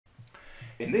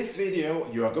In this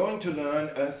video, you are going to learn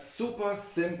a super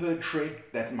simple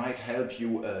trick that might help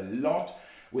you a lot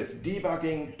with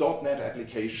debugging .NET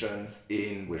applications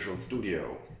in Visual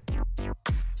Studio.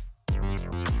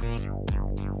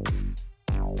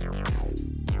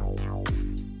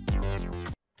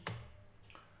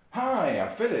 Hi, I'm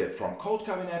Philip from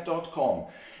codekabinett.com,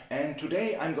 and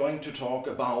today I'm going to talk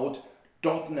about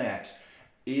 .NET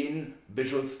in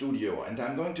Visual Studio, and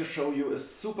I'm going to show you a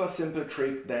super simple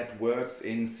trick that works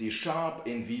in C#,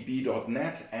 in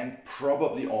VB.NET, and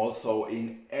probably also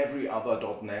in every other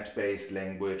 .NET based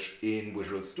language in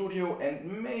Visual Studio, and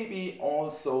maybe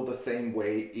also the same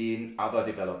way in other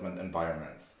development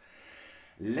environments.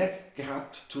 Let's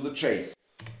cut to the chase.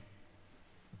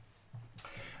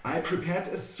 I prepared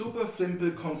a super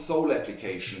simple console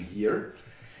application here,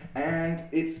 and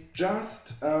it's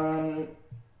just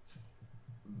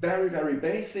very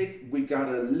basic. We got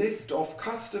a list of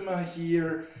customer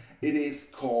here. It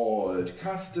is called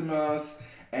customers,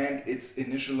 and it's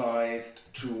initialized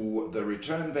to the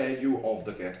return value of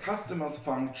the getCustomers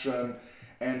function,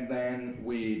 and then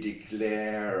we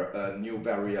declare a new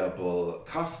variable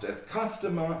cust as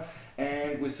customer,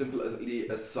 and we simply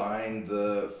assign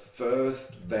the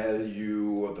first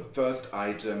value, the first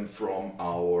item from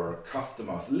our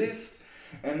customers list.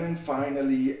 And then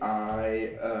finally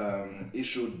I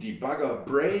issue debugger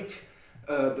break.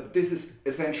 This is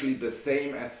essentially the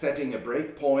same as setting a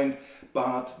breakpoint,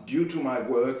 but due to my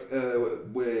work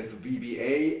with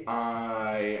VBA,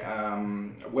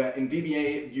 where in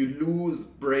VBA you lose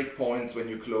breakpoints when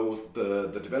you close the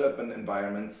development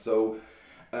environment, so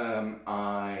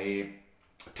I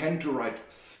tend to write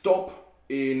stop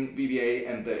in VBA,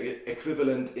 and the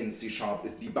equivalent in C#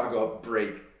 is debugger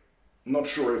break. Not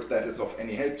sure if that is of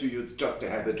any help to you. It's just a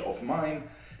habit of mine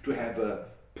to have a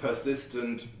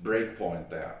persistent breakpoint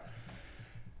there.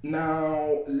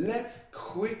 Now let's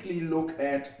quickly look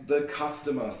at the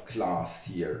customers class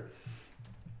here,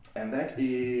 and that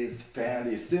is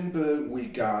fairly simple. We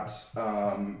got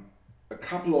a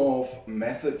couple of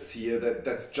methods here.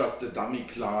 That's just a dummy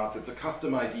class. It's a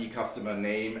customer ID, customer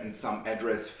name, and some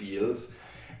address fields.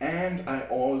 And I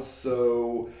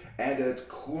also added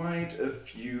quite a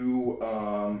few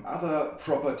other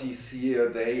properties here.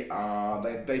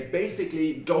 They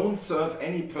basically don't serve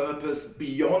any purpose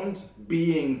beyond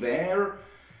being there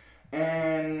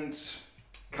and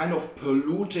kind of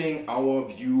polluting our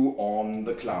view on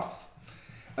the class.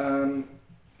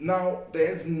 Now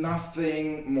there's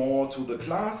nothing more to the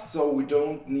class, so we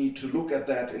don't need to look at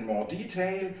that in more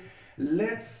detail.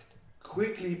 Let's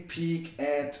quickly peek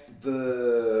at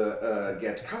the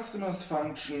getCustomers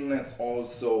function. That's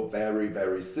also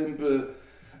very simple.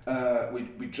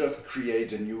 We just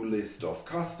create a new list of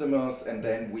customers, and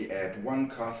then we add one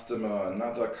customer,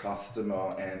 another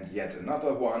customer, and yet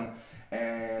another one.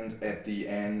 And at the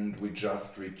end we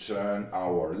just return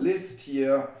our list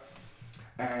here.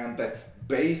 And that's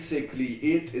basically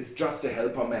it. It's just a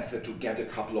helper method to get a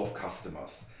couple of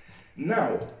customers.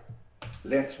 Now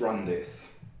let's run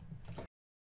this.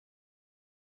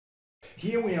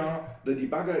 Here we are, the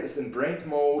debugger is in break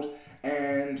mode,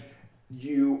 and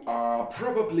you are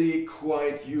probably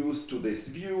quite used to this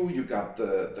view. You got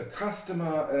the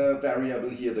customer variable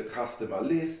here, the customer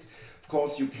list. Of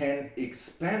course, you can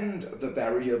expand the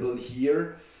variable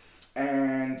here,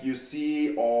 and you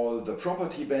see all the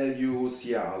property values.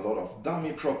 Here are a lot of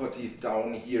dummy properties.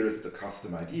 Down here is the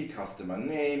customer ID, customer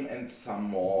name, and some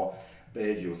more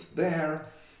values there.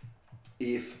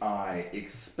 If I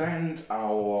expand if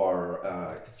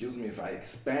I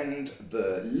expand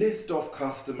the list of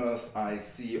customers, I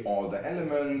see all the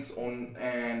elements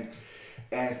and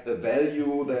as a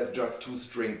value there's just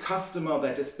ToString customer.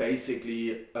 That is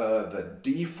basically the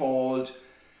default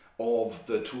of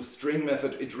the ToString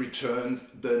method. It returns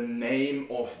the name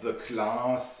of the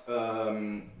class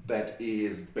that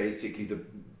is basically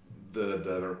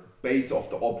the base of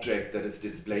the object that is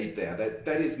displayed there.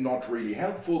 That is not really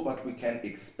helpful, but we can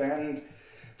expand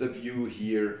the view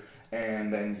here,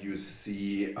 and then you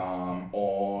see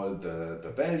all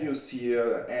the values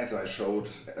here, as I showed,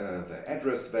 the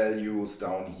address values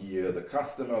down here, the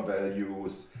customer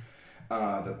values,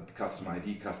 the customer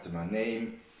ID, customer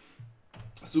name.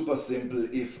 Super simple.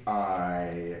 If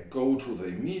I go to the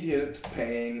immediate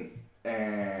pane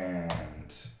and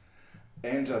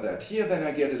enter that here, then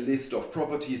I get a list of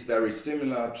properties very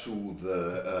similar to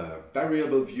the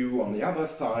variable view on the other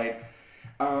side.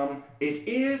 It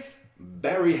is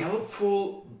very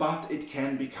helpful, but it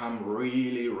can become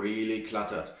really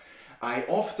cluttered. I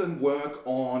often work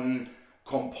on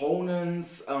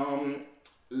components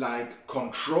like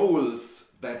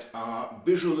controls that are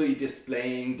visually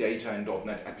displaying data in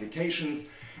 .NET applications,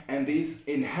 and these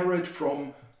inherit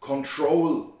from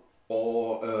control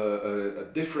or a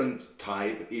different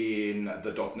type in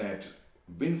the .NET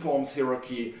WinForms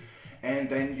hierarchy, and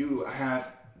then you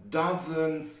have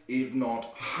dozens, if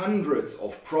not hundreds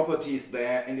of properties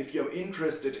there, and if you're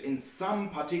interested in some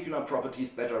particular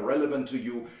properties that are relevant to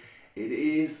you, it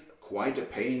is quite a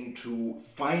pain to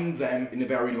find them in a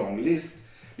very long list,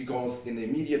 because in the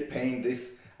immediate pane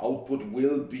this output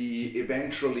will be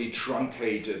eventually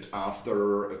truncated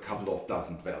after a couple of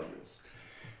dozen values.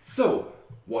 So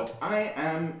what I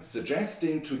am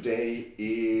suggesting today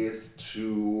is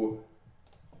to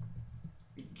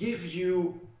give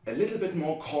you a little bit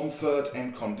more comfort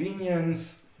and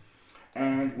convenience,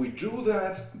 and we do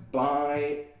that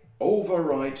by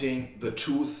overwriting the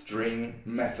ToString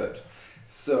method.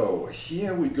 So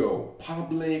here we go,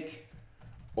 public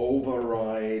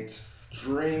override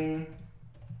string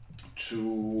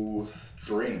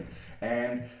ToString,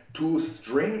 and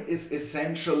ToString is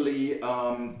essentially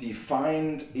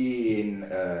defined in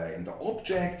the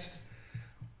object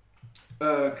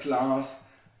class,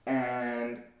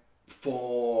 and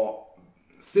for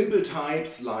simple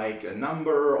types like a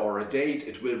number or a date,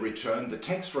 it will return the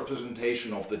text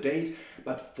representation of the date,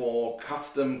 but for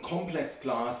custom complex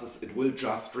classes it will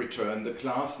just return the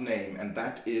class name, and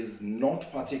that is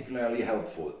not particularly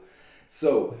helpful.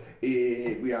 So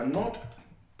we are not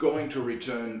going to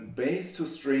return base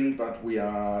ToString, but we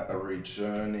are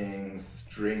returning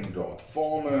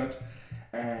string.format,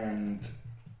 and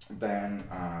then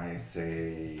I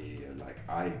say like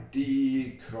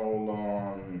ID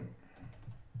colon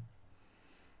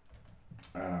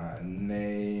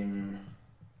name,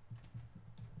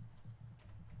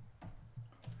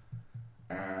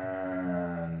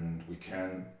 and we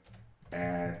can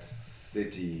add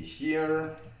city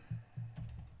here.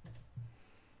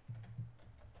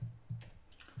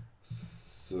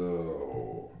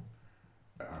 So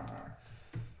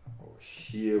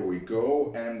here we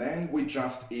go, and then we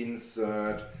just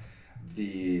insert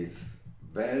these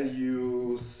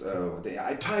values.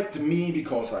 I typed me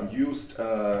because I'm used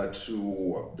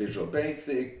to Visual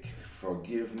Basic,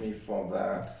 forgive me for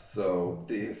that. So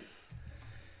this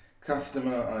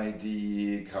customer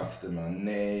ID, customer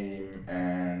name,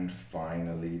 and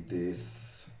finally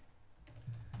this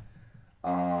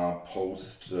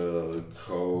postal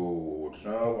code.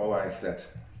 No,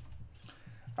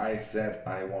 I said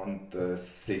I want the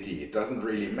city. It doesn't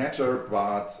really matter,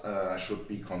 but I should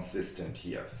be consistent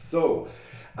here. So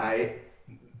I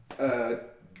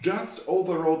just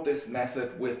overrode this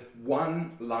method with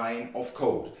one line of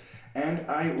code, and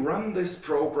I run this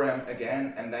program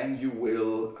again, and then you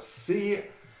will see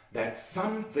that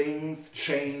some things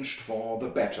changed for the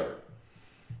better.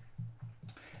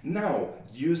 Now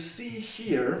you see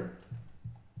here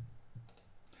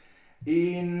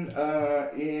in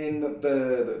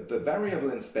the variable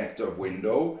inspector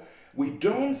window, we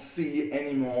don't see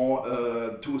anymore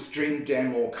ToString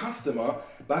demo customer,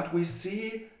 but we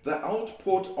see the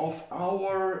output of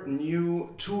our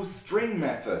new ToString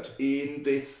method in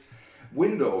this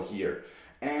window here.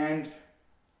 And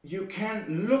you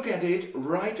can look at it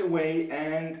right away,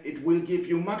 and it will give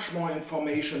you much more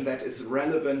information that is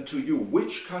relevant to you.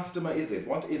 Which customer is it?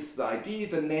 What is the ID,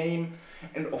 the name?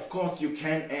 And of course you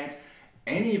can add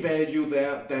any value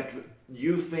there that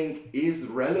you think is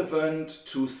relevant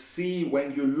to see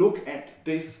when you look at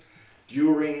this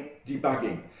during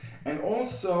debugging. And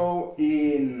also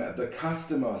in the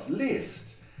customers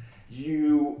list,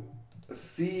 you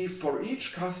see for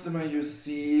each customer, you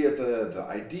see the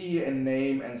ID and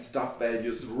name and stuff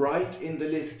values right in the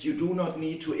list. You do not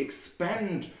need to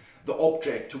expand the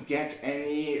object to get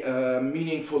any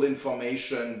meaningful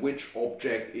information which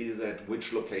object is at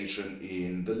which location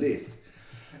in the list.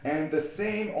 And the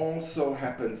same also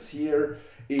happens here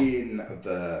in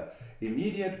the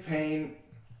immediate pane.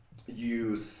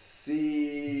 You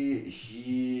see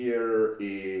here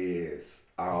is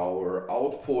our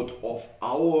output of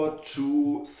our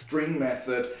ToString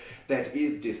method that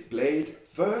is displayed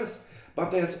first, but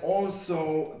there's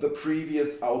also the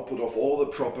previous output of all the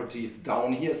properties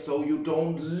down here, so you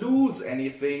don't lose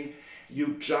anything,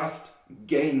 you just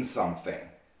gain something.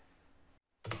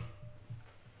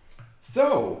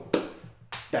 So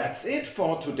that's it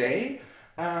for today.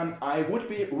 I would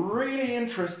be really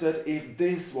interested if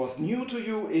this was new to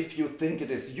you, if you think it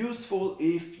is useful,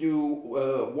 if you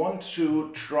want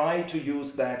to try to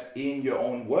use that in your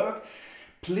own work.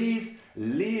 Please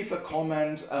leave a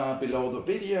comment below the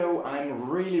video. I'm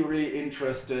really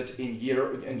interested in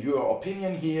your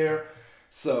opinion here.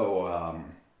 So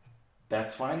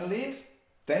that's finally it.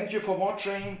 Thank you for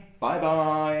watching. Bye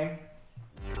bye.